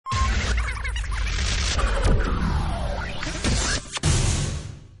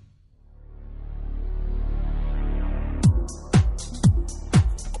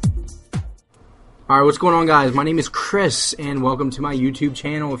Alright, what's going on, guys? My name is Chris, and welcome to my YouTube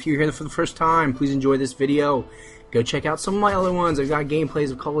channel. If you're here for the first time, please enjoy this video. Go check out some of my other ones. I've got gameplays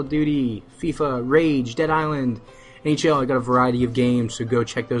of Call of Duty, FIFA, Rage, Dead Island, NHL. I got a variety of games, so go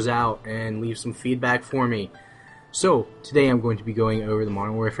check those out and leave some feedback for me. So, today I'm going to be going over the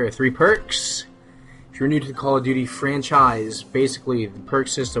Modern Warfare 3 perks. If you're new to the Call of Duty franchise, basically the perk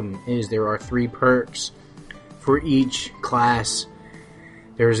system is there are 3 perks for each class.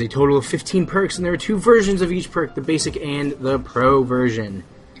 There is a total of 15 perks, and there are 2 versions of each perk, the basic and the pro version.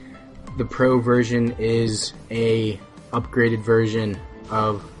 The pro version is a upgraded version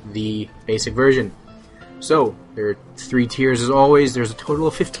of the basic version. So, there are 3 tiers as always. There's a total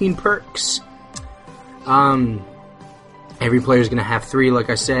of 15 perks. Every player is going to have 3,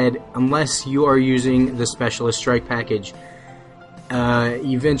 like I said, unless you are using the Specialist Strike Package.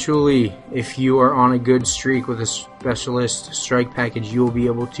 Eventually, if you are on a good streak with a Specialist Strike Package, you will be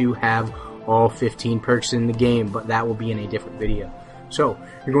able to have all 15 perks in the game, but that will be in a different video. So,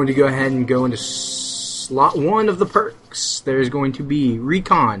 you're going to go ahead and go into slot 1 of the perks. There's going to be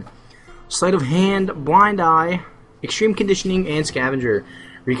Recon, Sleight of Hand, Blind Eye, Extreme Conditioning, and Scavenger.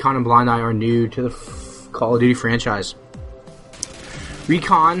 Recon and Blind Eye are new to the Call of Duty franchise.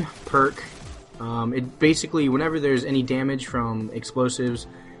 Recon perk. It basically, whenever there's any damage from explosives,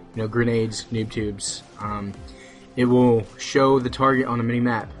 grenades, noob tubes, it will show the target on the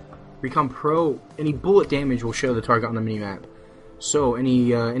mini-map. Recon Pro, any bullet damage will show the target on the mini-map. So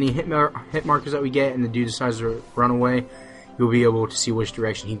any hit markers that we get and the dude decides to run away, you'll be able to see which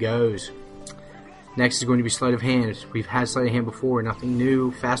direction he goes. Next is going to be Sleight of Hand. We've had Sleight of Hand before, nothing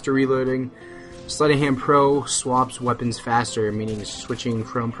new. Faster reloading. Sleight of Hand Pro swaps weapons faster, meaning switching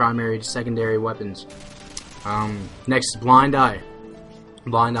from primary to secondary weapons. Next is Blind Eye.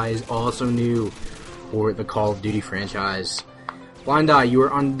 Blind Eye is also new for the Call of Duty franchise. Blind Eye, you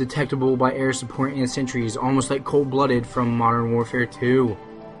are undetectable by air support and sentries, almost like Cold-Blooded from Modern Warfare 2.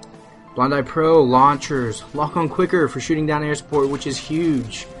 Blind Eye Pro, launchers, lock on quicker for shooting down air support, which is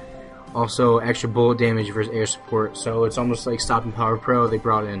huge. Also, extra bullet damage versus air support, so it's almost like Stopping Power Pro they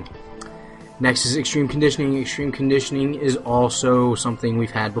brought in. Next is Extreme Conditioning. Extreme Conditioning is also something we've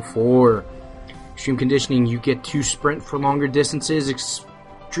had before. Extreme Conditioning, you get to sprint for longer distances.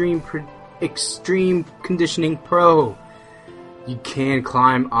 Extreme Conditioning Pro, you can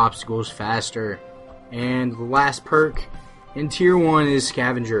climb obstacles faster. And the last perk in Tier 1 is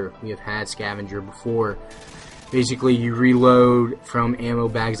Scavenger. We have had Scavenger before. Basically, you reload from ammo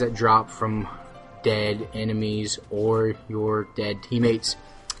bags that drop from dead enemies or your dead teammates.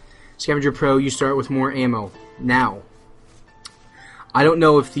 Scavenger Pro, you start with more ammo. Now, I don't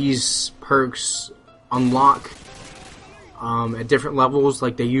know if these perks unlock at different levels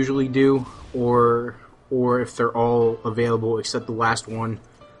like they usually do, or if they're all available except the last one.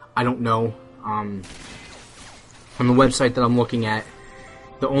 I don't know. On the website that I'm looking at,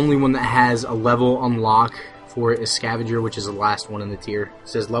 the only one that has a level unlock for it is Scavenger, which is the last one in the tier. It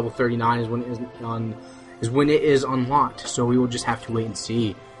says level 39 is when it is unlocked, so we will just have to wait and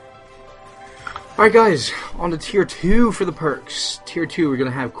see. Alright guys, on to Tier 2 for the perks. Tier 2, we're going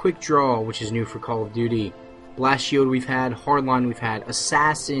to have Quick Draw, which is new for Call of Duty. Blast Shield we've had, Hardline we've had,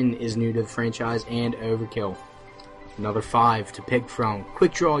 Assassin is new to the franchise, and Overkill. Another 5 to pick from.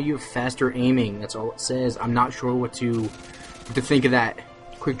 Quick Draw, you have faster aiming, that's all it says. I'm not sure what to think of that.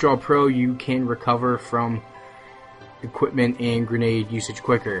 Quick Draw Pro, you can recover from equipment and grenade usage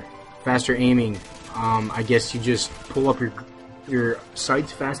quicker. Faster aiming, I guess you just pull up your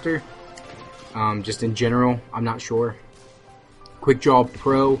sights faster. Just in general, I'm not sure. Quick Draw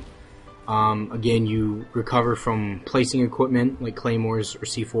Pro, again, you recover from placing equipment like claymores or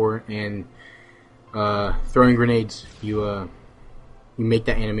C4 and throwing grenades. You make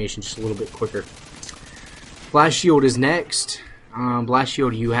that animation just a little bit quicker. Blast Shield is next. Blast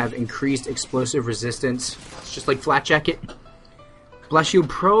Shield, you have increased explosive resistance. It's just like Flat Jacket. Blast Shield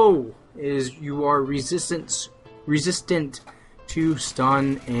Pro is you are resistant to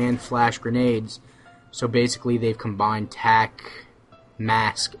stun and flash grenades. So basically they've combined Tac,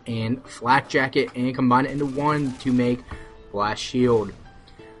 Mask, and Flak Jacket and combined it into one to make Blast Shield.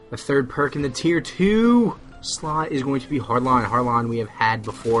 The third perk in the Tier 2 slot is going to be Hardline. Hardline we have had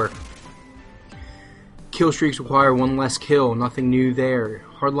before. Kill streaks require 1 less kill, nothing new there.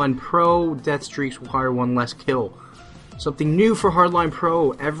 Hardline Pro, death streaks require 1 less kill. Something new for Hardline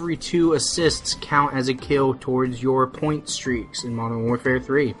Pro, every 2 assists count as a kill towards your point streaks in Modern Warfare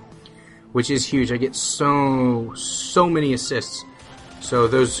 3. Which is huge. I get so many assists. So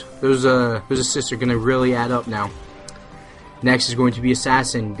those assists are going to really add up now. Next is going to be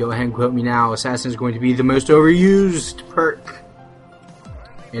Assassin. Go ahead and quote me now. Assassin is going to be the most overused perk.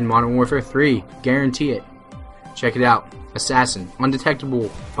 in Modern Warfare 3. Guarantee it. Check it out. Assassin, undetectable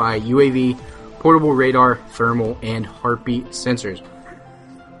by UAV, portable radar, thermal, and heartbeat sensors.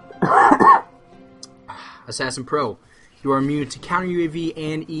 Assassin Pro, you are immune to counter UAV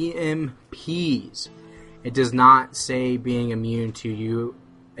and EMPs. It does not say being immune to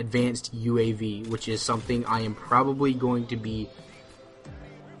advanced UAV, which is something I am probably going to be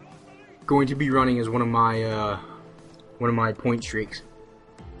running as one of my point streaks.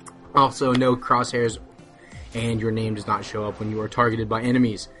 Also, no crosshairs, and your name does not show up when you are targeted by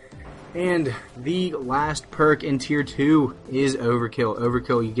enemies. And the last perk in Tier 2 is Overkill.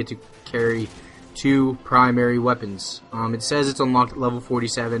 Overkill, you get to carry 2 primary weapons. It says it's unlocked at level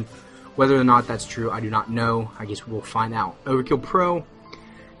 47. Whether or not that's true, I do not know. I guess we'll find out. Overkill Pro,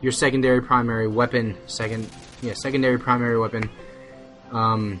 your secondary primary weapon. Secondary primary weapon.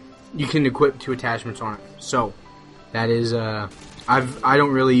 You can equip 2 attachments on it. So, that is, I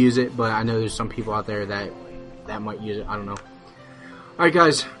don't really use it, but I know there's some people out there that might use it. I don't know. Alright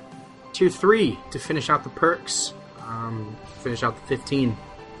guys, Tier 3 to finish out the perks. Finish out the 15.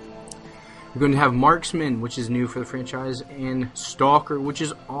 We're going to have Marksman, which is new for the franchise, and Stalker, which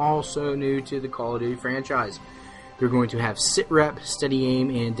is also new to the Call of Duty franchise. You're going to have Sit Rep, Steady Aim,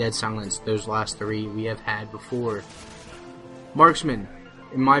 and Dead Silence. Those last 3 we have had before. Marksman,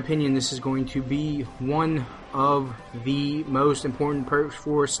 in my opinion, this is going to be one of the most important perks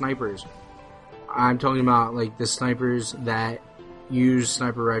for snipers. I'm talking about like the snipers that use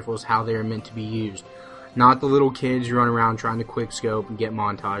sniper rifles how they are meant to be used. Not the little kids who run around trying to quick scope and get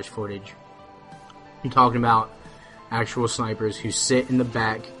montage footage. I'm talking about actual snipers who sit in the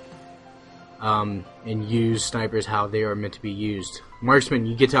back and use snipers how they are meant to be used. Marksman,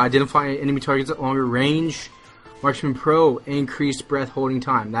 you get to identify enemy targets at longer range. Marksman Pro, increased breath holding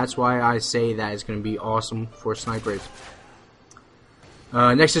time. That's why I say that is going to be awesome for snipers.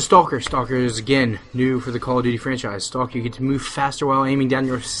 Next is Stalker. Stalker is, again, new for the Call of Duty franchise. Stalker, you get to move faster while aiming down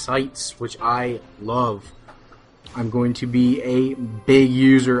your sights, which I love. I'm going to be a big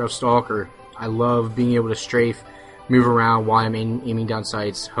user of Stalker. I love being able to strafe, move around while I'm aiming down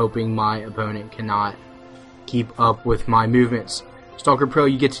sights, hoping my opponent cannot keep up with my movements. Stalker Pro,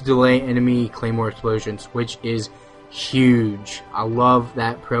 you get to delay enemy claymore explosions, which is huge. I love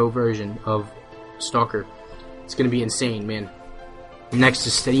that pro version of Stalker. It's going to be insane, man. Next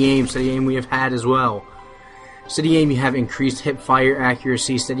is Steady Aim. Steady Aim we have had as well. Steady Aim, you have increased hip fire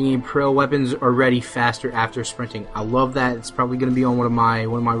accuracy. Steady Aim Pro weapons are ready faster after sprinting. I love that. It's probably going to be on one of my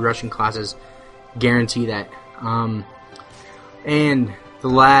Russian classes. Guarantee that. And the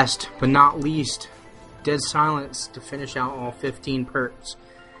last but not least, Dead Silence to finish out all 15 perks.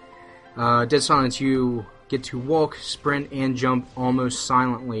 Dead Silence, you get to walk, sprint, and jump almost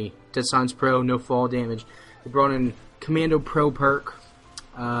silently. Dead Silence Pro, no fall damage. They brought in Commando Pro perk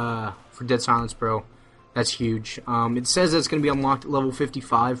for Dead Silence Pro. That's huge. It says it's going to be unlocked at level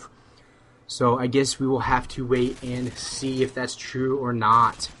 55. So I guess we will have to wait and see if that's true or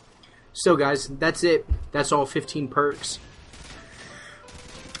not. So guys, that's it. That's all 15 perks.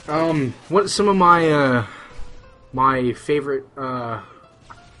 What some of my my favorite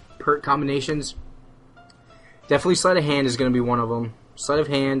perk combinations? Definitely Sleight of Hand is going to be one of them. Sleight of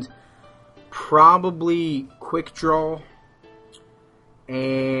Hand, probably Quick Draw,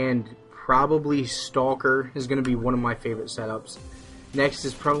 and probably Stalker is going to be one of my favorite setups. Next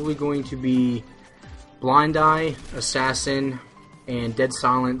is probably going to be Blind Eye, Assassin, and Dead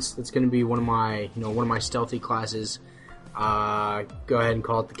Silence. That's going to be one of my stealthy classes. Go ahead and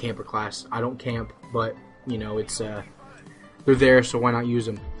call it the camper class. I don't camp, but it's they're there, so why not use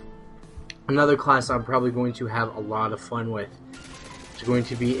them? Another class I'm probably going to have a lot of fun with is going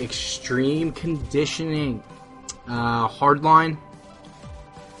to be Extreme Conditioning, Hardline,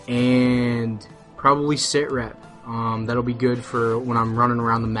 and probably Sit Rep. That'll be good for when I'm running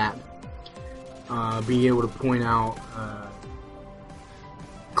around the map. Being able to point out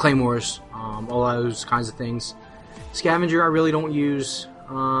claymores, all those kinds of things. Scavenger I really don't use.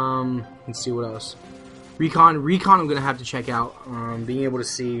 Let's see what else. Recon I'm going to have to check out. Being able to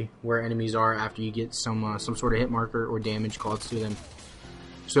see where enemies are after you get some sort of hit marker or damage called to them.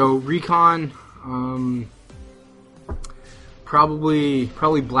 So Recon, probably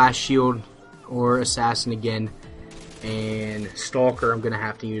Blast Shield or Assassin again, and Stalker I'm going to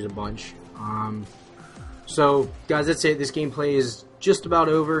have to use a bunch. So guys, that's it. This gameplay is just about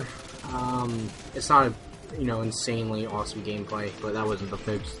over. It's not a insanely awesome gameplay, but that wasn't the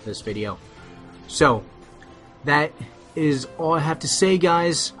focus of this video. So that is all I have to say,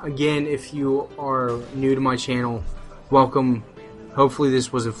 guys. Again, if you are new to my channel, welcome. Hopefully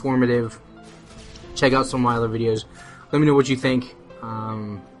this was informative. Check out some of my other videos. Let me know what you think.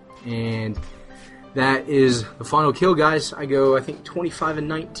 And that is the final kill, guys. I go, I think, 25 and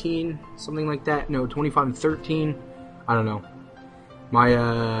 19, something like that. No, 25 and 13. I don't know.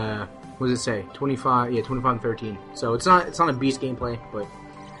 My what does it say? 25. Yeah, 25 and 13. So it's not a beast gameplay, but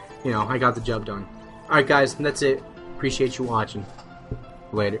you know, I got the job done. All right, guys, that's it. Appreciate you watching.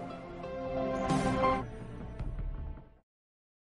 Later.